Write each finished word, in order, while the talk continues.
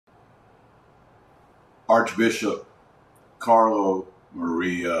Archbishop Carlo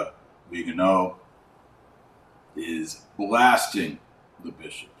Maria Vigano is blasting the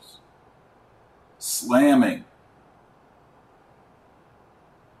bishops, slamming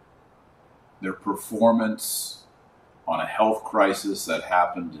their performance on a health crisis that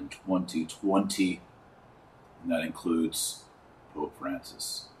happened in 2020, and that includes Pope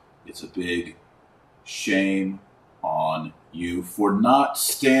Francis. It's a big shame on you for not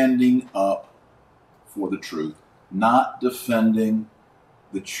standing up for the truth, not defending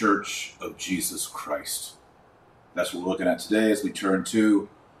the Church of Jesus Christ. That's what we're looking at today as we turn to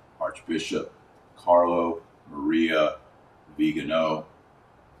Archbishop Carlo Maria Vigano.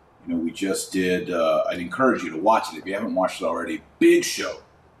 You know, we just did, I'd encourage you to watch it if you haven't watched it already. Big show.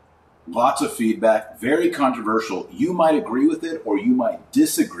 Lots of feedback, very controversial. You might agree with it or you might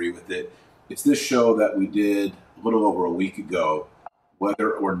disagree with it. It's this show that we did a little over a week ago,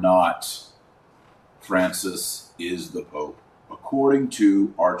 whether or not Francis is the Pope, according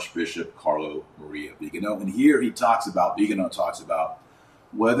to Archbishop Carlo Maria Vigano. And here Vigano talks about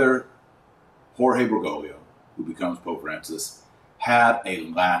whether Jorge Bergoglio, who becomes Pope Francis, had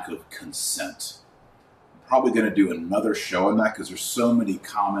a lack of consent. I'm probably going to do another show on that because there's so many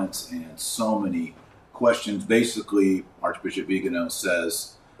comments and so many questions. Basically, Archbishop Vigano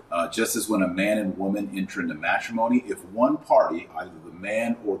says, just as when a man and woman enter into matrimony, if one party, either the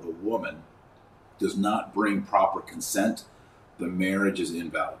man or the woman, does not bring proper consent, the marriage is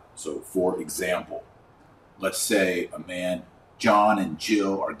invalid. So, for example, let's say a man, John and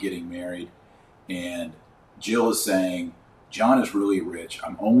Jill, are getting married, and Jill is saying, John is really rich.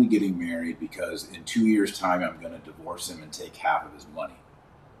 I'm only getting married because in 2 years' time, I'm going to divorce him and take half of his money.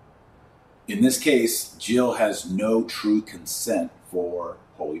 In this case, Jill has no true consent for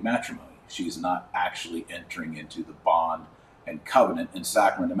holy matrimony. She's not actually entering into the bond and covenant and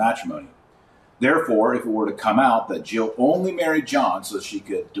sacrament of matrimony. Therefore, if it were to come out that Jill only married John so she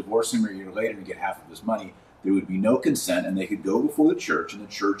could divorce him a year later and get half of his money, there would be no consent, and they could go before the church, and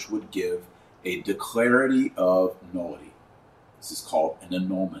the church would give a declarity of nullity. This is called an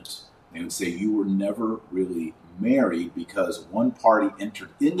annulment. They would say you were never really married because one party entered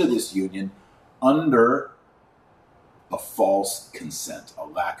into this union under a false consent, a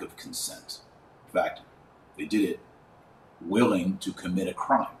lack of consent. In fact, they did it willing to commit a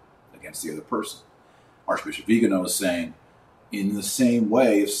crime against the other person. Archbishop Vigano is saying, in the same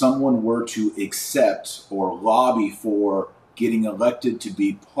way, if someone were to accept or lobby for getting elected to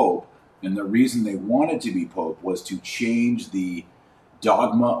be Pope, and the reason they wanted to be Pope was to change the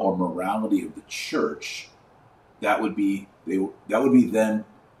dogma or morality of the church, that would be them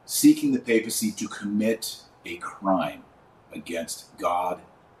seeking the papacy to commit a crime against God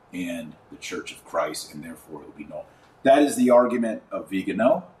and the Church of Christ, and therefore it would be null. That is the argument of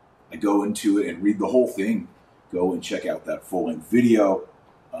Vigano. I go into it and read the whole thing. Go and check out that full-length video.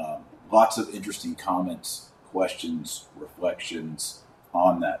 Lots of interesting comments, questions, reflections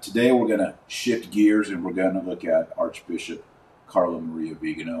on that. Today we're going to shift gears and we're going to look at Archbishop Carlo Maria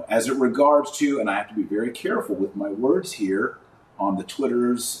Vigano as it regards to, and I have to be very careful with my words here on the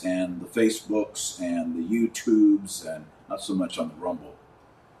Twitters and the Facebooks and the YouTubes and not so much on the Rumble.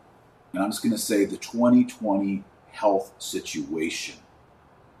 And I'm just going to say the 2020 health situation.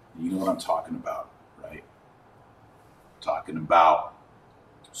 You know what I'm talking about, right? Talking about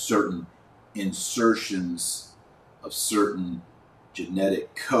certain insertions of certain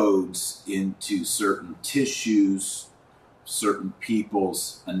genetic codes into certain tissues, certain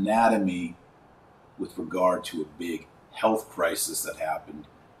people's anatomy with regard to a big health crisis that happened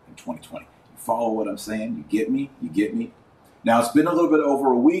in 2020. You follow what I'm saying? You get me? You get me? Now, it's been a little bit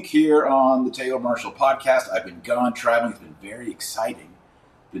over a week here on the Taylor Marshall podcast. I've been gone traveling. It's been very exciting.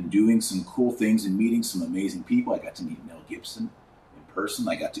 Been doing some cool things and meeting some amazing people. I got to meet Mel Gibson in person.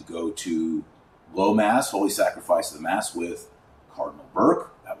 I got to go to Low Mass, Holy Sacrifice of the Mass with Cardinal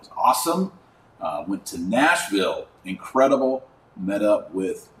Burke. That was awesome. Went to Nashville. Incredible. Met up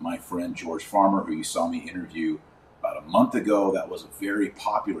with my friend George Farmer, who you saw me interview about a month ago. That was a very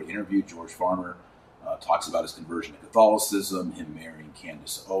popular interview. George Farmer talks about his conversion to Catholicism, him marrying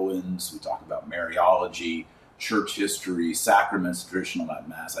Candace Owens. We talk about Mariology, church history, sacraments, traditional Latin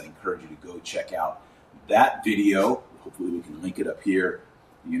Mass. I encourage you to go check out that video. Hopefully we can link it up here,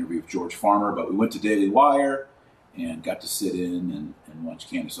 the interview with George Farmer. But we went to Daily Wire and got to sit in and watch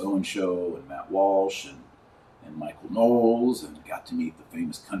Candace Owens' show and Matt Walsh and Michael Knowles, and got to meet the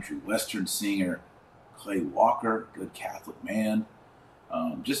famous country western singer Clay Walker, good Catholic man.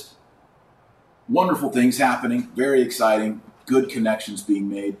 Just wonderful things happening, very exciting, good connections being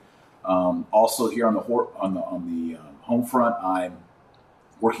made. Also here on the home front, I'm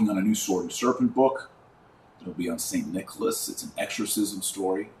working on a new Sword and Serpent book. It'll be on St. Nicholas. It's an exorcism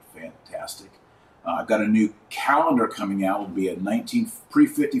story. Fantastic. I've got a new calendar coming out. It'll be a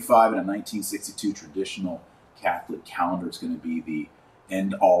pre-55 and a 1962 traditional Catholic calendar. It's going to be the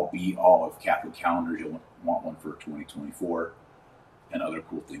end-all, be-all of Catholic calendars. You'll want one for 2024 and other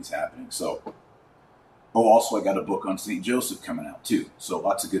cool things happening. So, also I got a book on St. Joseph coming out too. So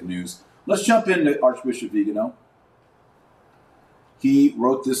lots of good news. Let's jump into Archbishop Vigano. He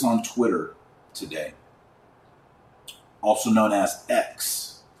wrote this on Twitter today, also known as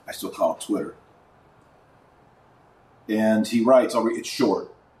X. I still call it Twitter. And he writes, it's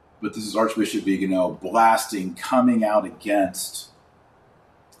short, but this is Archbishop Vigano blasting, coming out against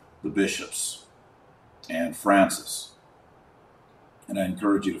the bishops and Francis. And I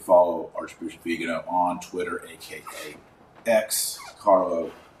encourage you to follow Archbishop Vigano on Twitter, a.k.a. X,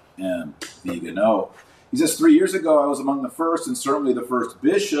 Carlo M. Vigano. He says, 3 years ago, I was among the first and certainly the first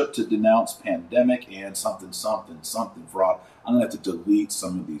bishop to denounce pandemic and something fraud. I'm going to have to delete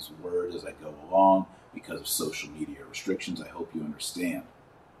some of these words as I go along because of social media restrictions. I hope you understand.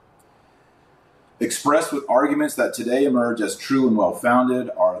 Expressed with arguments that today emerge as true and well-founded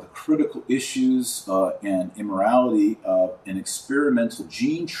are the critical issues and immorality of an experimental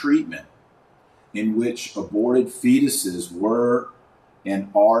gene treatment in which aborted fetuses were and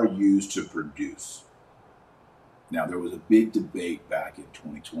are used to produce. Now, there was a big debate back in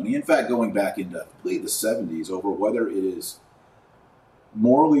 2020, in fact, going back into, I believe, the 70s, over whether it is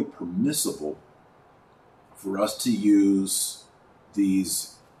morally permissible for us to use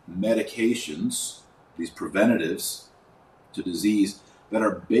these medications, these preventatives to disease that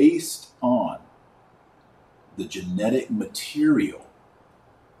are based on the genetic material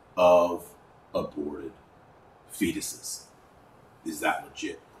of aborted fetuses. Is that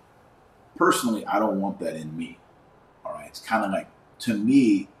legit? Personally, I don't want that in me. All right, it's kind of like, to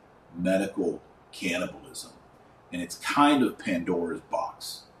me, medical cannibalism. And it's kind of Pandora's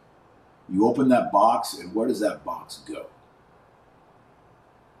box. You open that box, and where does that box go?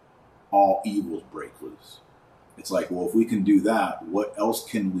 All evils break loose. It's like, well, if we can do that, what else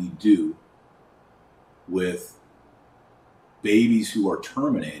can we do with babies who are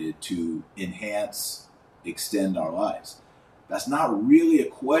terminated to enhance, extend our lives? That's not really a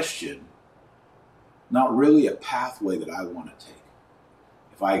question, not really a pathway that I want to take.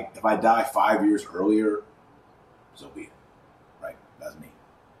 If I die 5 years earlier, so be it. Right? That's me.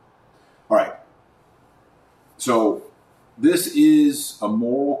 All right. So this is a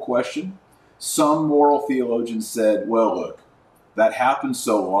moral question. Some moral theologians said, well, look, that happened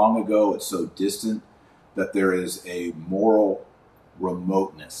so long ago, it's so distant, that there is a moral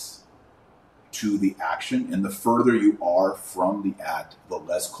remoteness to the action. And the further you are from the act, the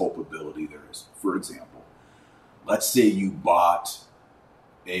less culpability there is. For example, let's say you bought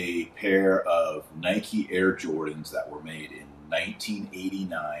a pair of Nike Air Jordans that were made in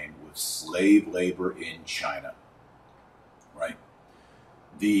 1989 with slave labor in China, right?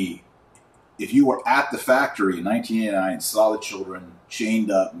 If you were at the factory in 1989 and saw the children chained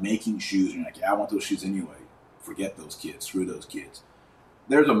up making shoes, and you're like, yeah, I want those shoes anyway. Forget those kids. Screw those kids.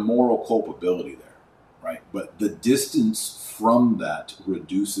 There's a moral culpability there, right? But the distance from that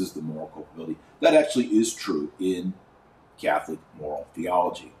reduces the moral culpability. That actually is true in Catholic moral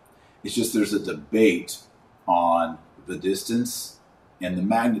theology. It's just there's a debate on the distance and the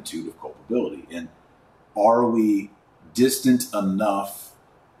magnitude of culpability. And are we distant enough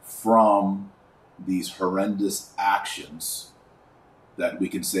from these horrendous actions that we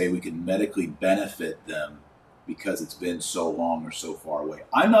can say we can medically benefit them because it's been so long or so far away?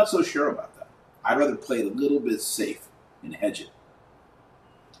 I'm not so sure about that. I'd rather play it a little bit safe and hedge it.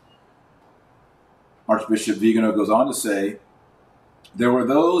 Archbishop Vigano goes on to say, there were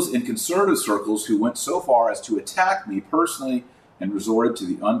those in conservative circles who went so far as to attack me personally and resorted to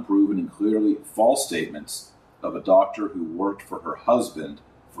the unproven and clearly false statements of a doctor who worked for her husband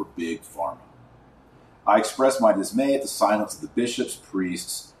for Big Pharma. I expressed my dismay at the silence of the bishops,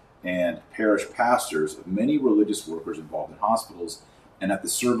 priests, and parish pastors of many religious workers involved in hospitals, and at the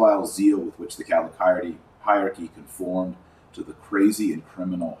servile zeal with which the Catholic hierarchy conformed to the crazy and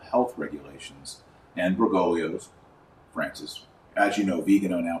criminal health regulations and Bergoglio's, Francis. As you know,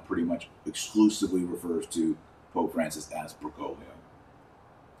 Vigano now pretty much exclusively refers to Pope Francis as Bergoglio.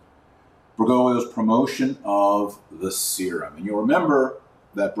 Bergoglio's promotion of the serum. And you'll remember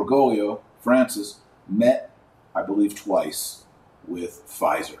that Bergoglio, Francis, met, I believe, twice with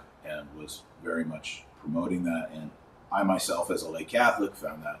Pfizer and was very much promoting that. And I myself, as a lay Catholic,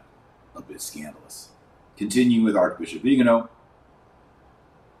 found that a bit scandalous. Continuing with Archbishop Vigano,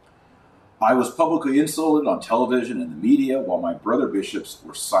 I was publicly insulted on television and the media while my brother bishops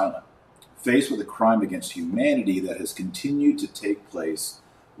were silent. faced with a crime against humanity that has continued to take place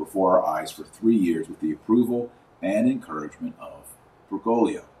before our eyes for 3 years with the approval and encouragement of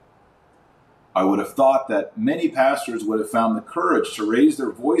Bergoglio. I would have thought that many pastors would have found the courage to raise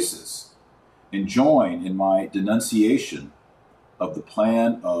their voices and join in my denunciation of the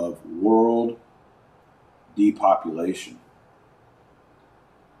plan of world depopulation.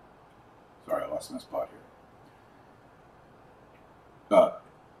 Sorry, I lost my spot here.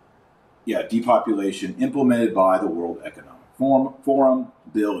 Depopulation implemented by the World Economic Forum,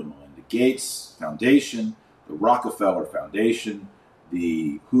 Bill and Melinda Gates Foundation, the Rockefeller Foundation,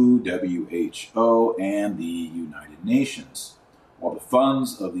 the WHO, and the United Nations, while the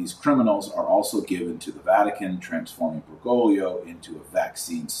funds of these criminals are also given to the Vatican, transforming Bergoglio into a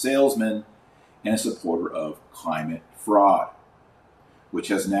vaccine salesman and a supporter of climate fraud, which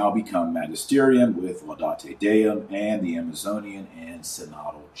has now become magisterium with Laudate Deum and the Amazonian and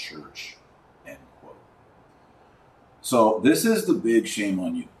Synodal Church, end quote. So this is the big shame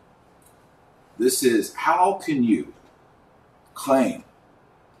on you. This is, how can you claim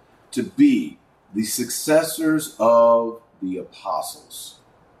to be the successors of the apostles,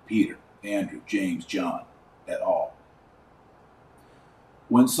 Peter, Andrew, James, John, et al.,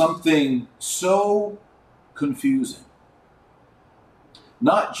 when something so confusing,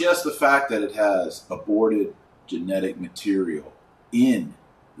 not just the fact that it has aborted genetic material in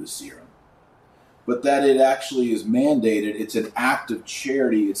the serum, but that it actually is mandated, it's an act of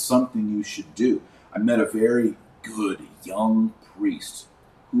charity, it's something you should do. I met a very good young priest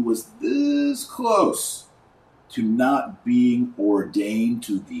who was this close to not being ordained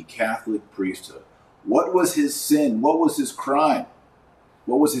to the Catholic priesthood. What was his sin? What was his crime?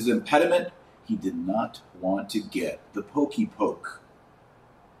 What was his impediment? He did not want to get the pokey poke.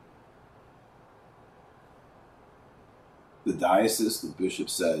 The diocese, the bishop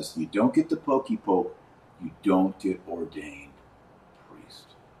says, you don't get the pokey poke, you don't get ordained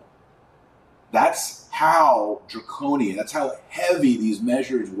priest. That's how draconian, that's how heavy these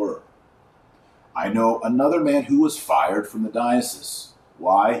measures were. I know another man who was fired from the diocese.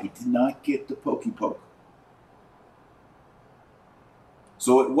 Why? He did not get the pokey poke.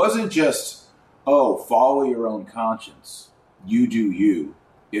 So it wasn't just, follow your own conscience. You do you.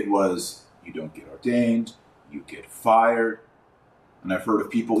 It was, you don't get ordained, you get fired. And I've heard of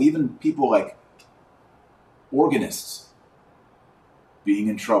people, even people like organists, being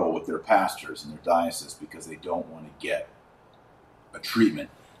in trouble with their pastors and their diocese because they don't want to get a treatment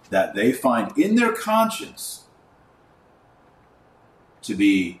that they find in their conscience to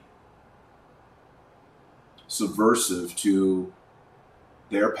be subversive to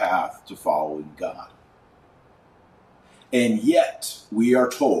their path to following God. And yet, we are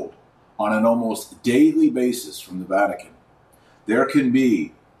told on an almost daily basis from the Vatican, there can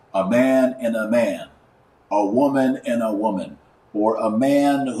be a man and a man, a woman and a woman, or a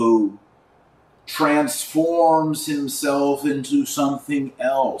man who transforms himself into something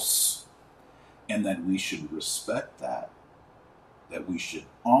else, and that we should respect that we should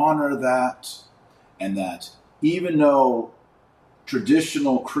honor that, and that even though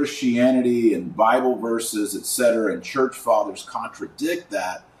traditional Christianity and Bible verses, etc., and church fathers contradict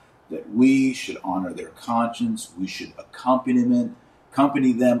that we should honor their conscience, we should accompany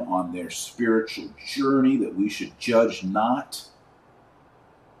them on their spiritual journey, that we should judge not,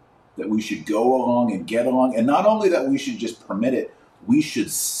 that we should go along and get along, and not only that we should just permit it, we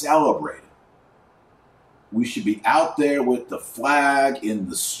should celebrate it. We should be out there with the flag in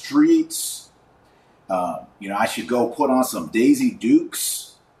the streets. I should go put on some Daisy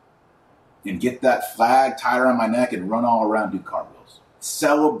Dukes and get that flag tied around my neck and run all around, do cartwheels.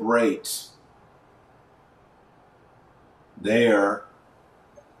 Celebrate their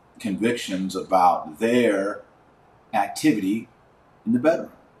convictions about their activity in the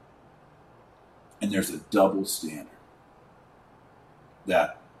bedroom. And there's a double standard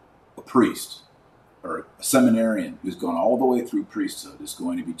that a priest or a seminarian who's gone all the way through priesthood is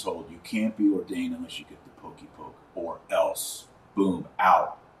going to be told, you can't be ordained unless you get the pokey poke, or else, boom,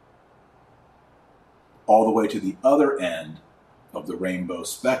 out. All the way to the other end of the rainbow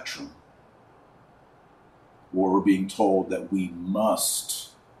spectrum, where we're being told that we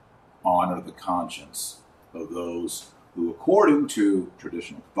must honor the conscience of those who, according to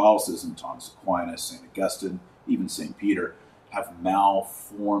traditional Catholicism, Thomas Aquinas, St. Augustine, even St. Peter, have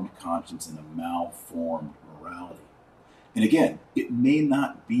malformed conscience and a malformed morality. And again, it may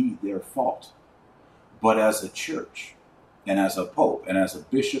not be their fault, but as a church, and as a pope, and as a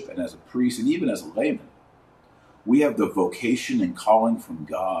bishop, and as a priest, and even as a layman, we have the vocation and calling from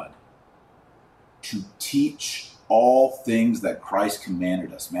God to teach all things that Christ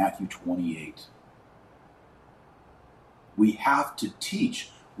commanded us, Matthew 28. We have to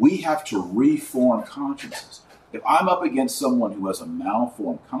teach. We have to reform consciences. If I'm up against someone who has a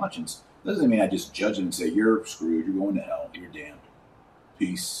malformed conscience, doesn't mean I just judge them and say, you're screwed, you're going to hell, you're damned.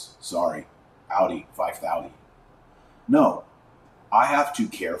 Peace, sorry, howdy, 5,000. No, I have to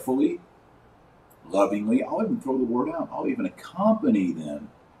carefully, lovingly, I'll even throw the word out, I'll even accompany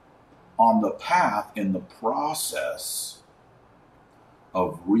them on the path in the process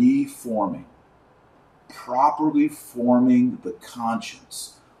of reforming, properly forming the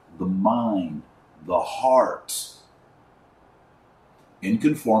conscience, the mind, the heart, in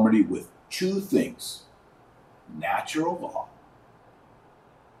conformity with two things: natural law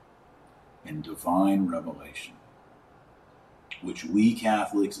and divine revelation, which we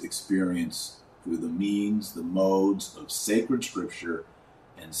Catholics experience through the means, the modes of sacred scripture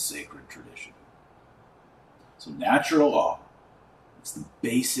and sacred tradition. So natural law, it's the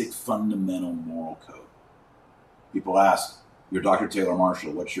basic fundamental moral code. People ask, you're Dr. Taylor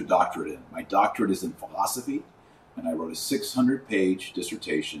Marshall, what's your doctorate in? My doctorate is in philosophy, and I wrote a 600-page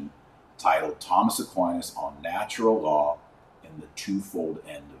dissertation titled Thomas Aquinas on Natural Law and the Twofold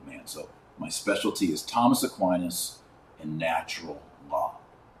End of Man. So my specialty is Thomas Aquinas and natural law.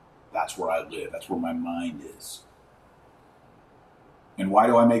 That's where I live. That's where my mind is. And why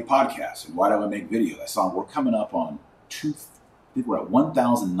do I make podcasts? And why do I make videos? I saw we're coming up on I think we're at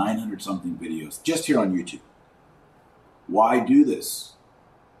 1,900 something videos just here on YouTube. Why do this?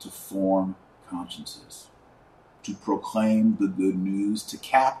 To form consciences, to proclaim the good news to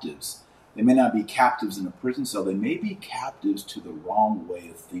captives. They may not be captives in a prison cell. They may be captives to the wrong way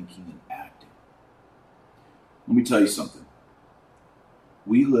of thinking and acting. Let me tell you something.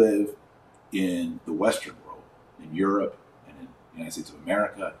 We live in the Western world, in Europe, and in the United States of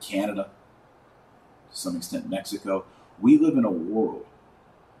America, Canada, to some extent Mexico. We live in a world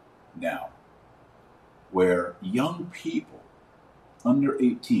now where young people under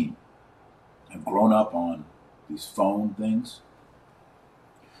 18 have grown up on these phone things,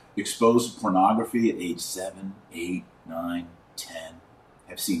 exposed to pornography at age 7, 8, 9, 10,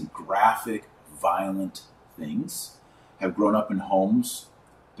 have seen graphic, violent things, have grown up in homes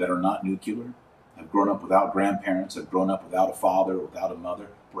that are not nuclear, have grown up without grandparents, have grown up without a father, without a mother,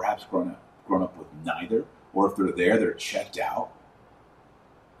 perhaps grown up with neither, or if they're there, they're checked out.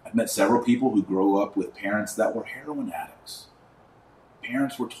 I've met several people who grew up with parents that were heroin addicts.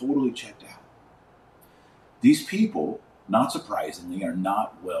 Parents were totally checked out. These people, not surprisingly, are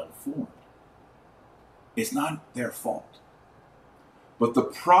not well formed. It's not their fault. But the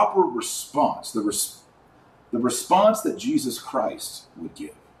proper response, the response that Jesus Christ would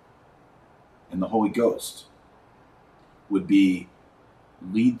give and the Holy Ghost would be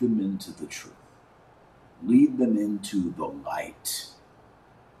lead them into the truth. Lead them into the light.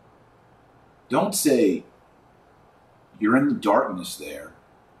 Don't say, you're in the darkness there.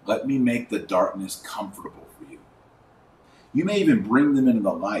 Let me make the darkness comfortable for you. You may even bring them into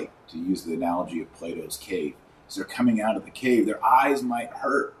the light, to use the analogy of Plato's cave. As they're coming out of the cave, their eyes might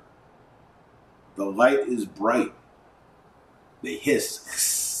hurt. The light is bright. They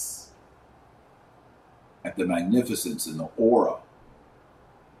hiss at the magnificence and the aura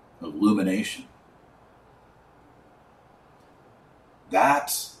of illumination.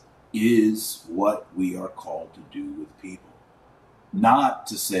 That is what we are called to do with people. Not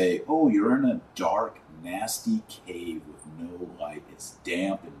to say, oh, you're in a dark, nasty cave with no light. It's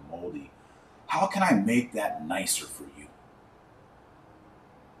damp and moldy. How can I make that nicer for you?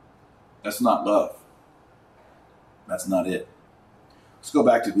 That's not love. That's not it. Let's go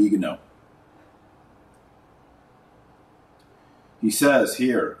back to Vigano. He says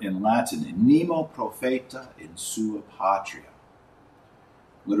here in Latin, nemo profeta in sua patria.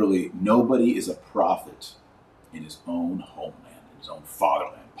 Literally, nobody is a prophet in his own homeland, in his own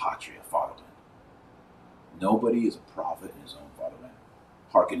fatherland, patria, fatherland. Nobody is a prophet in his own fatherland,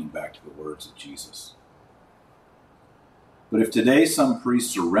 hearkening back to the words of Jesus. But if today some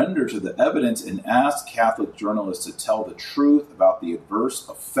priests surrender to the evidence and ask Catholic journalists to tell the truth about the adverse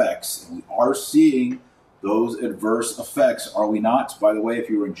effects, and we are seeing those adverse effects, are we not? By the way, if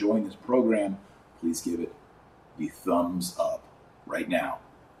you're enjoying this program, please give it the thumbs up right now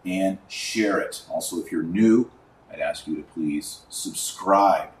and share it. Also, if you're new, I'd ask you to please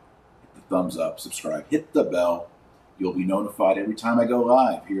subscribe. Hit the thumbs up, subscribe, hit the bell. You'll be notified every time I go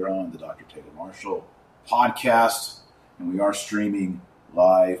live here on the Dr. Taylor Marshall podcast. And we are streaming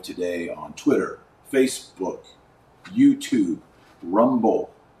live today on Twitter, Facebook, YouTube, Rumble.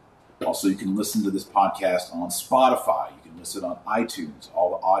 Also, you can listen to this podcast on Spotify. You can listen on iTunes.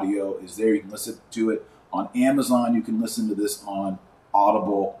 All the audio is there. You can listen to it on Amazon. You can listen to this on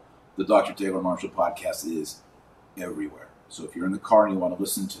Audible. The Dr. Taylor Marshall podcast is everywhere. So if you're in the car and you want to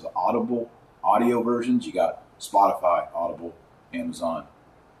listen to the Audible audio versions, you got Spotify, Audible, Amazon,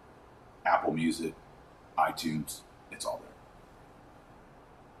 Apple Music, iTunes. It's all there.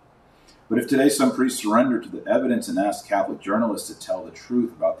 But if today some priests surrender to the evidence and ask Catholic journalists to tell the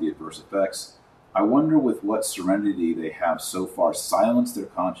truth about the adverse effects, I wonder with what serenity they have so far silenced their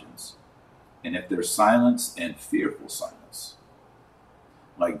conscience, and if their silence and fearful silence,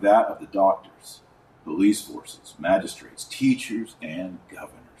 like that of the doctors, police forces, magistrates, teachers, and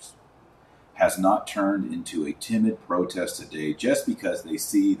governors, has not turned into a timid protest today just because they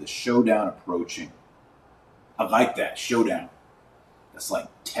see the showdown approaching. I like that, showdown. That's like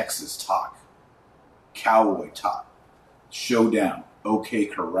Texas talk, cowboy talk, showdown, OK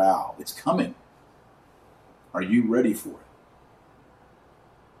Corral. It's coming. Are you ready for it?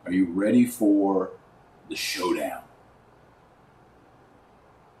 Are you ready for the showdown?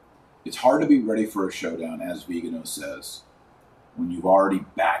 It's hard to be ready for a showdown, as Vigano says, when you've already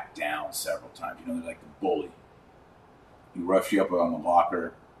backed down several times. You know, they're like the bully. He roughs you up on the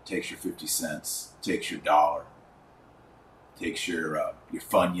locker, takes your 50 cents, takes your dollar, takes your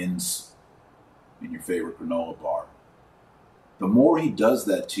Funyuns and your favorite granola bar. The more he does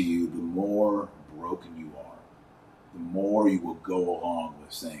that to you, the more broken you are. The more you will go along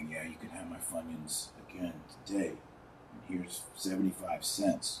with saying, yeah, you can have my Funyuns again today. And here's 75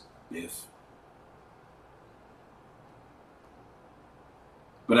 cents, Biff.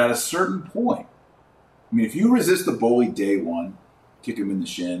 But at a certain point, I mean, if you resist the bully day one, kick him in the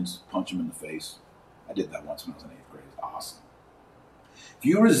shins, punch him in the face. I did that once when I was in 8th grade. It's awesome. If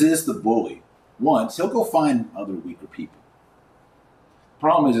you resist the bully once, he'll go find other weaker people. The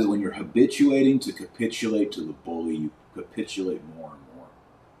problem is when you're habituating to capitulate to the bully, you capitulate more and more.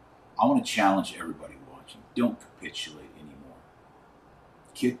 I want to challenge everybody watching. Don't capitulate anymore.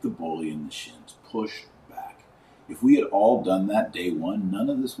 Kick the bully in the shins. Push back. If we had all done that day one, none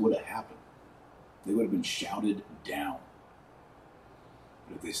of this would have happened. They would have been shouted down.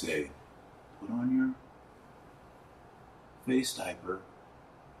 But if they say, put on your face diaper,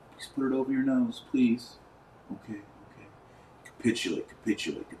 please put it over your nose, please. Okay. Capitulate.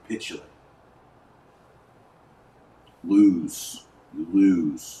 Lose. You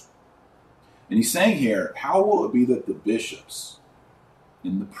lose. And he's saying here, how will it be that the bishops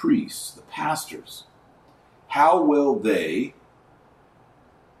and the priests, the pastors, how will they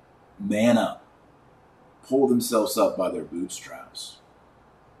man up, pull themselves up by their bootstraps,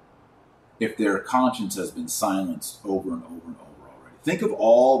 if their conscience has been silenced over and over and over already? Think of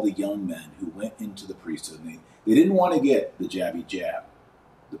all the young men who went into the priesthood and they didn't want to get the jabby jab,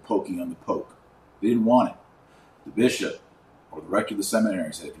 the poking on the poke. They didn't want it. The bishop or the rector of the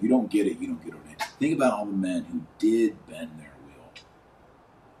seminary said, if you don't get it, you don't get ordained. Think about all the men who did bend their will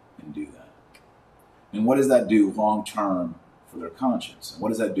and do that. And what does that do long term for their conscience? And what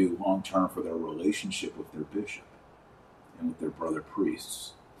does that do long term for their relationship with their bishop and with their brother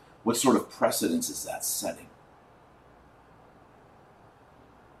priests? What sort of precedence is that setting?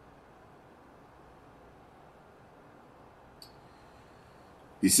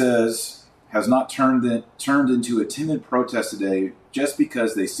 He says, has not turned into a timid protest today just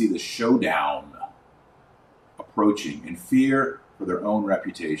because they see the showdown approaching in fear for their own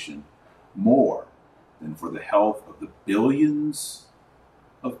reputation more than for the health of the billions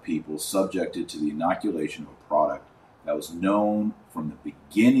of people subjected to the inoculation of a product that was known from the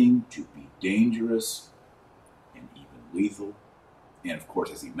beginning to be dangerous and even lethal, and of course,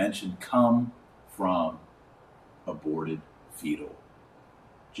 as he mentioned, come from aborted fetal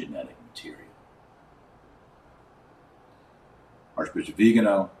genetic material. Archbishop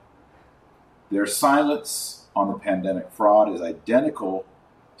Vigano, their silence on the pandemic fraud is identical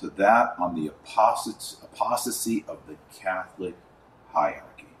to that on the apostasy of the Catholic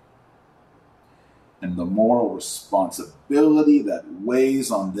hierarchy. And the moral responsibility that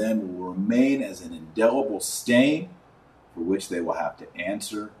weighs on them will remain as an indelible stain for which they will have to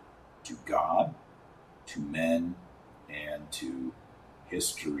answer to God, to men, and to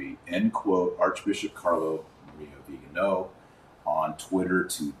history. End quote. Archbishop Carlo Maria Vigano on Twitter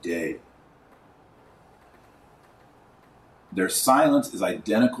today. Their silence is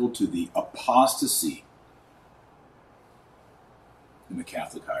identical to the apostasy in the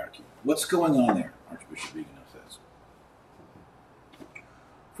Catholic hierarchy. What's going on there? Archbishop Vigano says.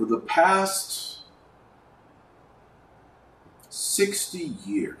 For the past 60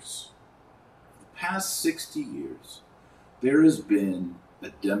 years, there has been a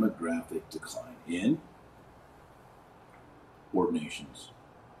demographic decline in ordinations,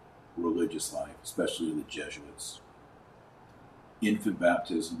 religious life, especially the Jesuits. Infant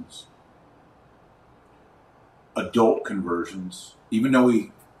baptisms, adult conversions, even though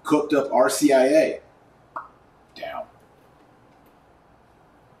we cooked up RCIA, down.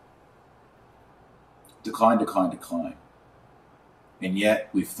 Decline, decline, decline. And yet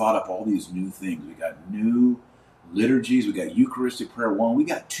we've thought up all these new things. We got new liturgies. We got Eucharistic Prayer 1. We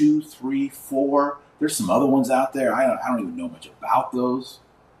got 2, 3, 4. There's some other ones out there. I don't even know much about those.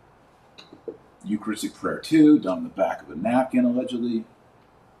 Eucharistic Prayer 2, done on the back of a napkin, allegedly.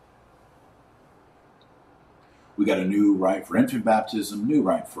 We got a new rite for infant baptism, new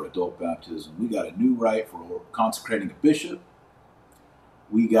rite for adult baptism. We got a new rite for consecrating a bishop.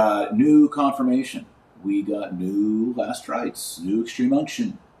 We got new confirmation. We got new last rites, new extreme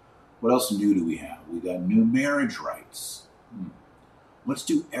unction. What else new do we have? We got new marriage rites. Let's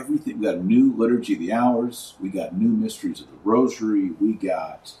do everything. We got a new liturgy of the hours. We got new mysteries of the rosary. We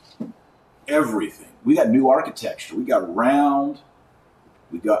got everything. We got new architecture. We got round.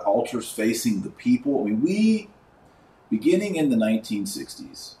 We got altars facing the people. I mean, beginning in the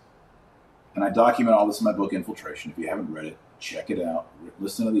 1960s, and I document all this in my book, Infiltration. If you haven't read it, check it out.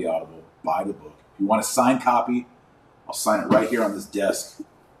 Listen to the Audible. Buy the book. If you want a signed copy, I'll sign it right here on this desk.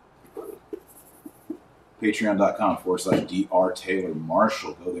 Patreon.com/Dr. Taylor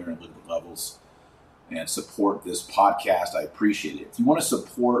Marshall. Go there and look at the levels and support this podcast. I appreciate it. If you want to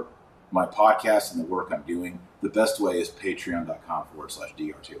support my podcast and the work I'm doing, the best way is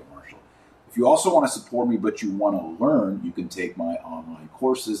patreon.com/Dr. Taylor Marshall. If you also want to support me but you want to learn, you can take my online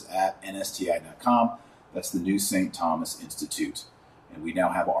courses at nsti.com. That's the New St. Thomas Institute. And we now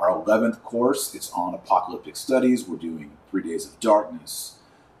have our 11th course. It's on apocalyptic studies. We're doing 3 Days of Darkness,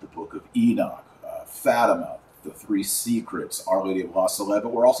 the Book of Enoch, Fatima, the Three Secrets, Our Lady of La Salette.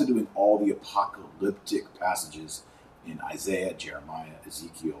 But we're also doing all the apocalyptic passages in Isaiah, Jeremiah,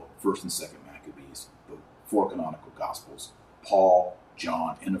 Ezekiel, 1st and 2nd Maccabees, the 4 canonical Gospels, Paul,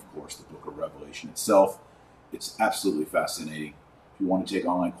 John, and of course the Book of Revelation itself. It's absolutely fascinating. If you want to take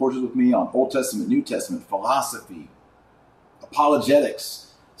online courses with me on Old Testament, New Testament, philosophy,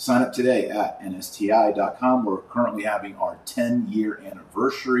 apologetics, sign up today at nsti.com. We're currently having our 10-year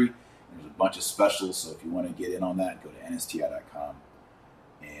anniversary. There's a bunch of specials, so if you want to get in on that, go to nsti.com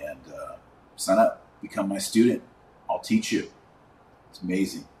and sign up. Become my student. I'll teach you. It's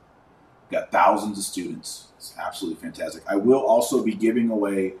amazing. We've got thousands of students. It's absolutely fantastic. I will also be giving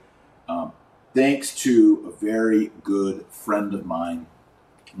away, thanks to a very good friend of mine,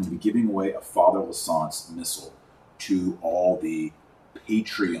 I'm going to be giving away a Father Lassance missal to all the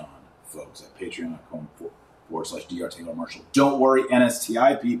Patreon folks at patreon.com/Dr. Taylor Marshall. Don't worry,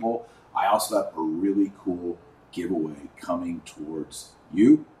 NSTI people. I also have a really cool giveaway coming towards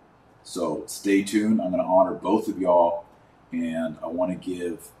you. So stay tuned. I'm going to honor both of y'all. And I want to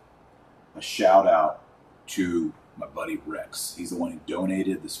give a shout out to my buddy Rex. He's the one who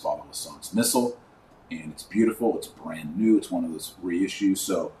donated this Father Lassance missal. And it's beautiful. It's brand new. It's one of those reissues.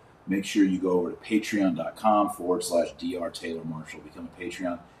 So make sure you go over to patreon.com/Dr. Taylor Marshall. Become a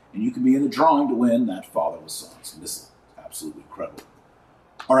Patreon. And you can be in the drawing to win that Father Lassance missal. Absolutely incredible.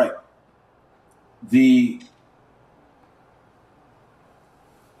 All right. The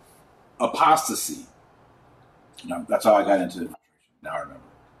apostasy. Now, that's how I got into it. Now I remember.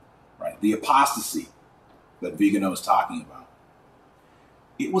 Right? The apostasy that Vigano is talking about.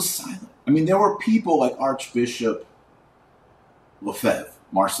 It was silent. I mean, there were people like Archbishop Lefebvre,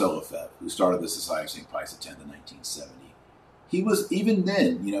 Marcel Lefebvre, who started the Society of St. Pius X in 1970. He was, even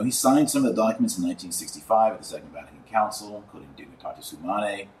then, he signed some of the documents in 1965 at the Second Vatican Council, including Dignitatis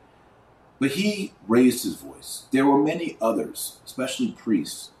Humanae. But he raised his voice. There were many others, especially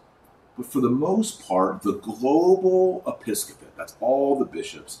priests. But for the most part, the global episcopate, that's all the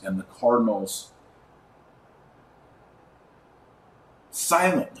bishops and the cardinals,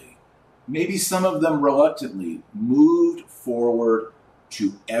 silently, maybe some of them reluctantly, moved forward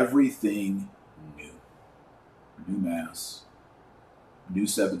to everything new. New Mass, new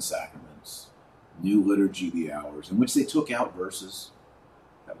 7 sacraments, new liturgy of the hours, in which they took out verses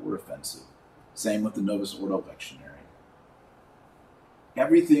that were offensive. Same with the Novus Ordo Lectionary.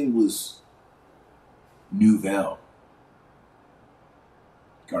 Everything was nouvelle.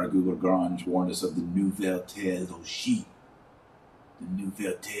 Gargouille-Lagrange warned us of the nouvelle théologie. The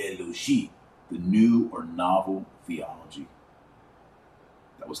nouvelle théologie, the new or novel theology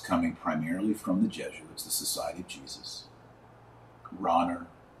that was coming primarily from the Jesuits, the Society of Jesus, Rahner,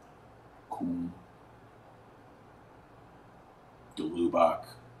 Kuhn, de Lubac,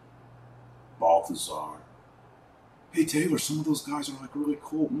 Balthazar. Hey Taylor, some of those guys are like really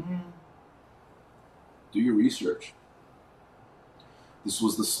cool. Do your research. This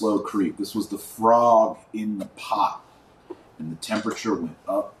was the slow creep. This was the frog in the pot. And the temperature went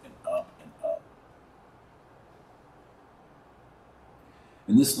up and up and up.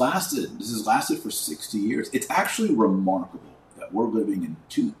 And this has lasted for 60 years. It's actually remarkable that we're living in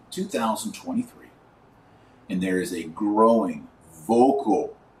 2023, and there is a growing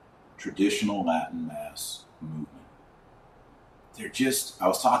vocal traditional Latin Mass movement. I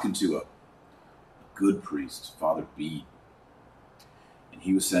was talking to a good priest, Father B, and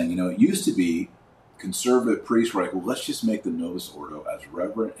he was saying, it used to be conservative priests were like, well, let's just make the Novus Ordo as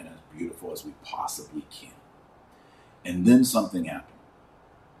reverent and as beautiful as we possibly can. And then something happened.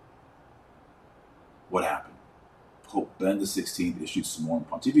 What happened? Pope Ben XVI issued Summorum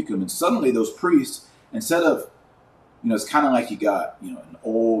Pontificum, and suddenly those priests, instead of, it's kind of like you got, an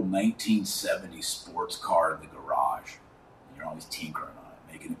old 1970s sports car in the garage, and you're always tinkering on it,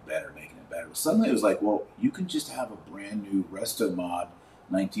 making it better. But suddenly it was like, well, you can just have a brand new Resto Mod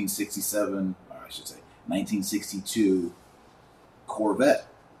 1967, or I should say 1962 Corvette.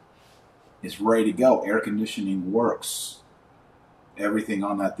 It's ready to go. Air conditioning works. Everything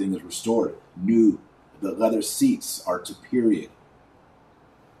on that thing is restored. New. The leather seats are to period.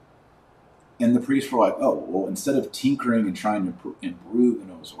 And the priests were like, oh, well, instead of tinkering and trying to improve the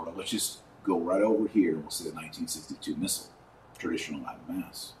Novus Ordo, let's just go right over here and we'll say the 1962 Missal, traditional Latin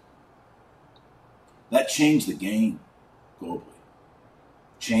Mass. That changed the game globally.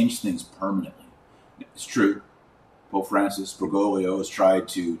 Changed things permanently. It's true. Pope Francis, Bergoglio, has tried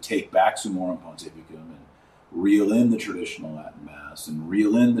to take back Summorum Pontificum and reel in the traditional Latin Mass and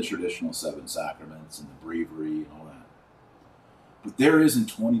reel in the traditional seven sacraments and the breviary and all that. But there is in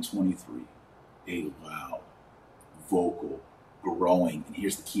 2023 a loud, vocal, growing, and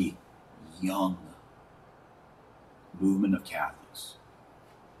here's the key, young movement of Catholics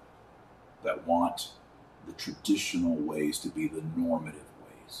that want the traditional ways to be the normative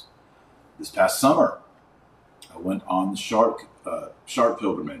ways. This past summer, I went on the Shark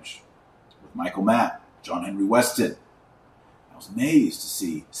pilgrimage with Michael Matt, John Henry Weston. I was amazed to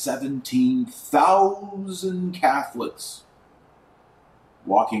see 17,000 Catholics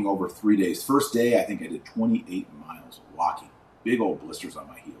walking over 3 days. First day, I think I did 28 miles of walking. Big old blisters on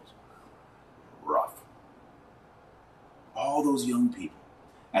my heels. Rough. All those young people.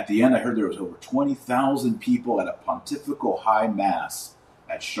 At the end, I heard there was over 20,000 people at a pontifical high mass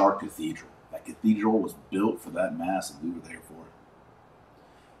at Shark Cathedral. That cathedral was built for that mass, and we were there for it.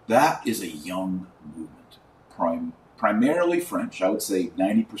 That is a young movement. Primarily French. I would say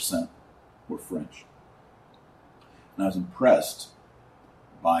 90% were French. And I was impressed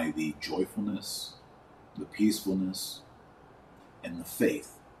by the joyfulness, the peacefulness, and the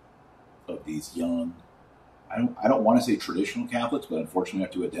faith of these young, I don't want to say traditional Catholics, but unfortunately I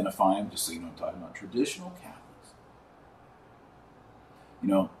have to identify them just so you know what I'm talking about. Traditional Catholics.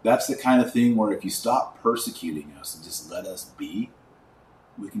 That's the kind of thing where if you stop persecuting us and just let us be,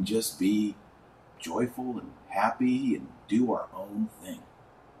 we can just be joyful and happy and do our own thing.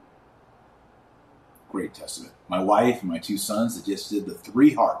 Great testament. My wife and my two sons that just did the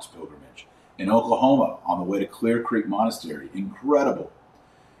Three Hearts pilgrimage in Oklahoma on the way to Clear Creek Monastery. Incredible.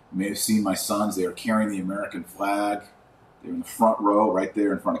 You may have seen my sons. They are carrying the American flag. They're in the front row right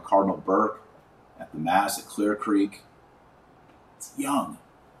there in front of Cardinal Burke at the Mass at Clear Creek. It's young.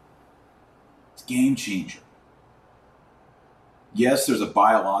 It's a game changer. Yes, there's a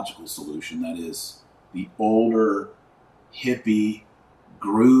biological solution. That is the older, hippie,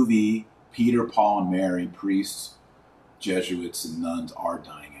 groovy Peter, Paul, and Mary priests, Jesuits, and nuns are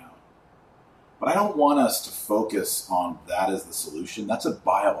dying out. But I don't want us to focus on that as the solution. That's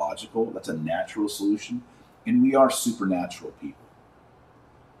a natural solution, and we are supernatural people.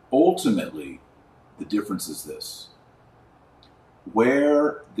 Ultimately, the difference is this.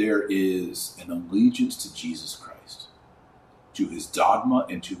 Where there is an allegiance to Jesus Christ, to his dogma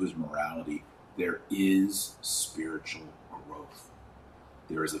and to his morality, there is spiritual growth.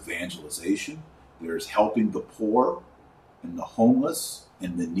 There is evangelization. There is helping the poor and the homeless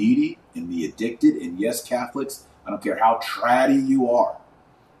and the needy and the addicted. And yes, Catholics, I don't care how tratty you are.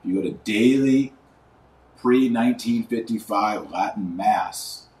 If you go to daily pre-1955 Latin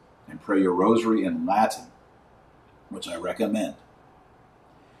Mass and pray your rosary in Latin, which I recommend,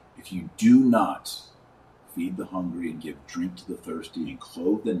 if you do not feed the hungry and give drink to the thirsty and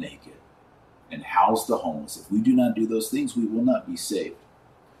clothe the naked and house the homeless, if we do not do those things, we will not be saved.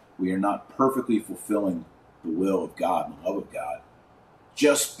 We are not perfectly fulfilling the will of God and the love of God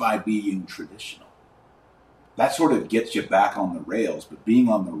just by being traditional. That sort of gets you back on the rails, but being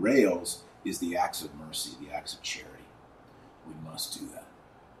on the rails is the acts of mercy, the acts of charity. We must do that.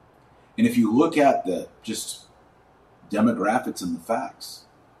 And if you look at the demographics and the facts.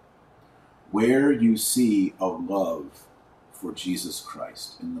 Where you see a love for Jesus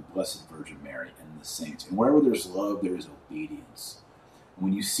Christ and the Blessed Virgin Mary and the saints. And wherever there's love, there is obedience. And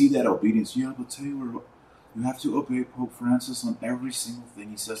when you see that obedience, yeah, I'll tell you, you have to obey Pope Francis on every single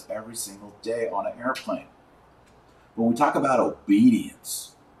thing he says every single day on an airplane. When we talk about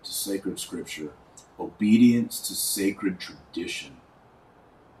obedience to sacred scripture, obedience to sacred tradition,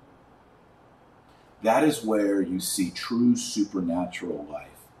 that is where you see true supernatural life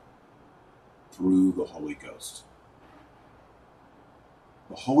through the Holy Ghost.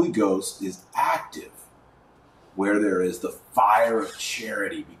 The Holy Ghost is active where there is the fire of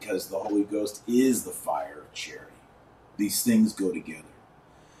charity, because the Holy Ghost is the fire of charity. These things go together.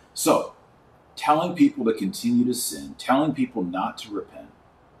 So, telling people to continue to sin, telling people not to repent,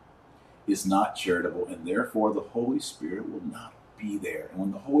 is not charitable, and therefore the Holy Spirit will not be there. And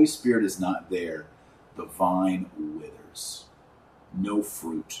when the Holy Spirit is not there, the vine withers. No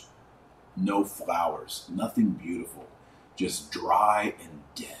fruit, no flowers, nothing beautiful, just dry and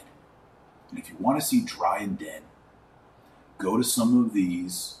dead. And if you want to see dry and dead, go to some of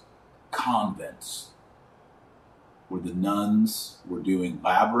these convents where the nuns were doing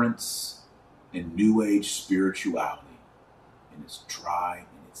labyrinths and New Age spirituality. And it's dry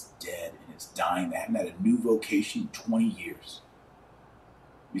and it's dead and it's dying. They haven't had a new vocation in 20 years.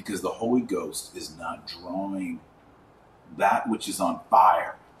 Because the Holy Ghost is not drawing that which is on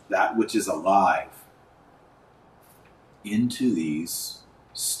fire, that which is alive, into these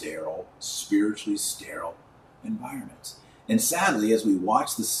sterile, spiritually sterile environments. And sadly, as we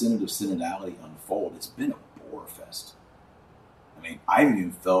watch the Synod of Synodality unfold, it's been a bore fest. I mean, I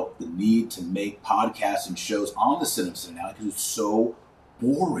even felt the need to make podcasts and shows on the Synod of Synodality because it's so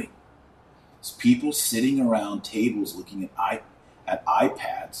boring. It's people sitting around tables looking at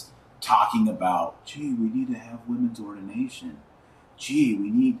iPads talking about, gee, we need to have women's ordination. Gee, we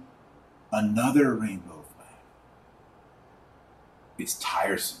need another rainbow flag. It's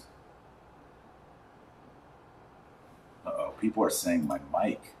tiresome. Uh-oh, people are saying my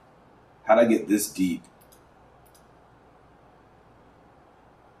mic. How'd I get this deep?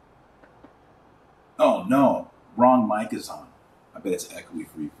 Oh no, wrong mic is on. I bet it's echoey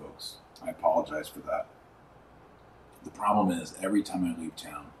for you folks. I apologize for that. The problem is, every time I leave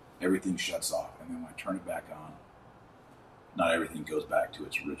town, everything shuts off, and then when I turn it back on, not everything goes back to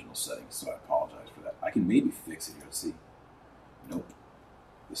its original settings, so I apologize for that. I can maybe fix it here. Let's see. Nope.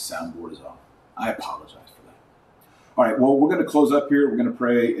 The soundboard is off. I apologize for that. All right, well, we're going to close up here. We're going to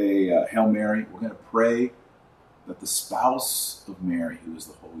pray a Hail Mary. We're going to pray that the spouse of Mary, who is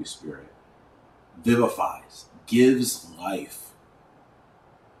the Holy Spirit, vivifies, gives life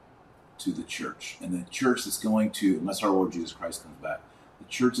to the church. And the church is going to, unless our Lord Jesus Christ comes back, the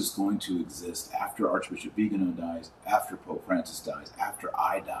church is going to exist after Archbishop Vigano dies, after Pope Francis dies, after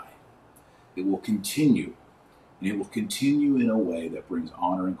I die. It will continue, and it will continue in a way that brings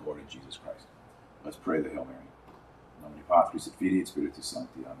honor and glory to Jesus Christ. Let's pray the Hail Mary. In nomine Patris et Filii et Spiritus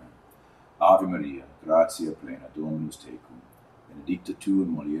Sancti. Amen. Ave Maria, gratia plena, Dominus tecum, benedicta tu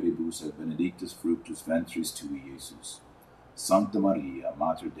in mulieribus et benedictus fructus ventris tui, Iesus. Sancta Maria,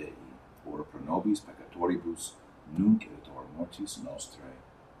 Mater Dei, ora pro nobis peccatoribus, nunc et hora mortis nostrae.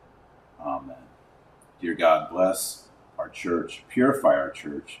 Amen. Dear God, bless our church, purify our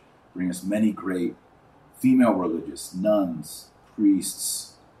church, bring us many great female religious, nuns,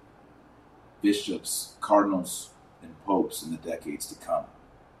 priests, bishops, cardinals, and popes in the decades to come.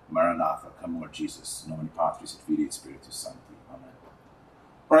 Maranatha, come Lord Jesus. In nomine Patris et Filii et Spiritus Sancti. Amen.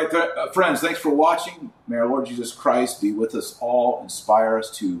 All right, friends, thanks for watching. May our Lord Jesus Christ be with us all, inspire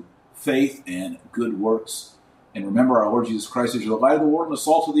us to faith and good works. And remember, our Lord Jesus Christ is the light of the world and the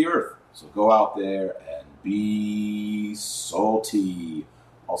salt of the earth. So go out there and be salty.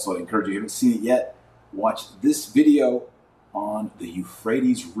 Also, I encourage you, if you haven't seen it yet, watch this video on the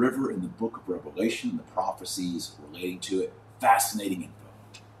Euphrates River in the book of Revelation, the prophecies relating to it. Fascinating and